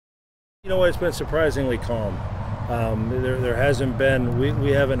You know what? It's been surprisingly calm. There hasn't been, we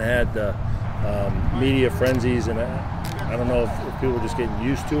haven't had media frenzies, and I don't know if people are just getting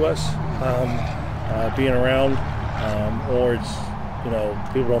used to us being around, or it's, you know,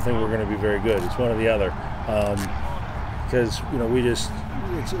 people don't think we're going to be very good. It's one or the other. Because, you know,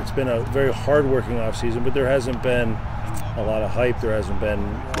 it's been a very hard-working off-season, but there hasn't been a lot of hype. There hasn't been,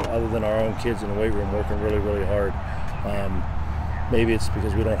 other than our own kids in the weight room working really, really hard. Maybe it's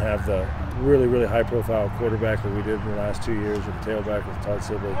because we don't have the really, really high-profile quarterback that we did in the last 2 years, with the tailback with Todd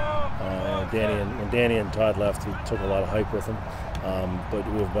Sibley. When Danny and Todd left, we took a lot of hype with them. But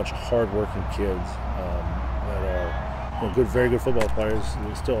we have a bunch of hard-working kids that are, you know, good, very good football players. And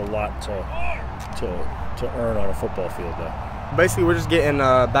there's still a lot to earn on a football field, though. Basically, we're just getting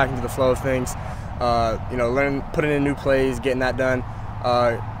back into the flow of things. You know, putting in new plays, getting that done,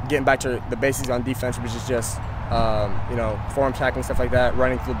 getting back to the basics on defense, which is just you know, form tackling, stuff like that,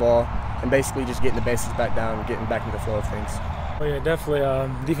 running through the ball, and basically just getting the basics back down and getting back into the flow of things. Well, yeah, definitely.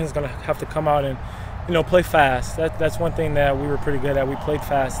 Defense is going to have to come out and, you know, play fast. That's one thing that we were pretty good at. We played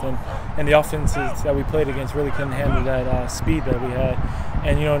fast, and the offenses that we played against really couldn't handle that speed that we had.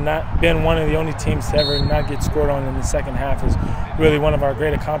 And, you know, not being one of the only teams to ever not get scored on in the second half is really one of our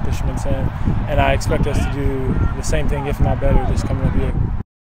great accomplishments, and I expect us to do the same thing, if not better, this coming up year.